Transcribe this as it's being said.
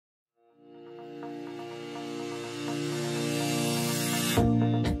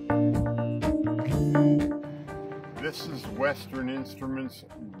This is Western Instruments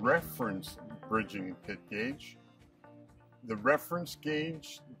reference bridging pit gauge. The reference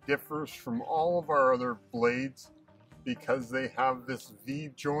gauge differs from all of our other blades because they have this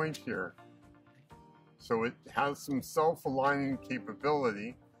V joint here. So it has some self-aligning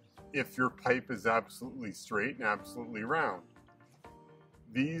capability if your pipe is absolutely straight and absolutely round.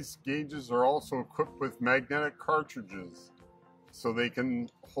 These gauges are also equipped with magnetic cartridges so they can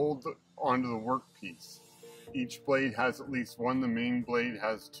hold onto the workpiece. Each blade has at least one, the main blade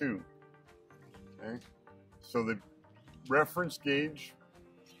has two. Okay? So the reference gauge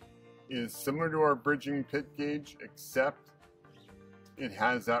is similar to our bridging pit gauge, except it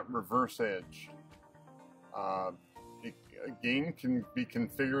has that reverse edge. It again can be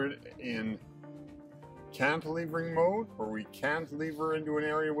configured in cantilevering mode, where we cantilever into an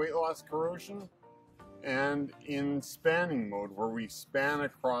area weight loss corrosion, and in spanning mode, where we span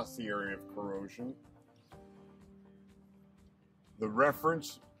across the area of corrosion. The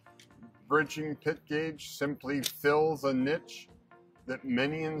reference bridging pit gauge simply fills a niche that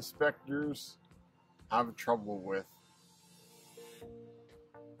many inspectors have trouble with.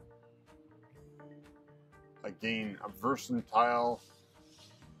 Again, a versatile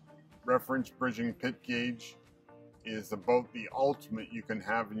reference bridging pit gauge is about the ultimate you can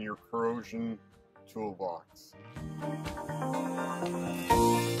have in your corrosion toolbox.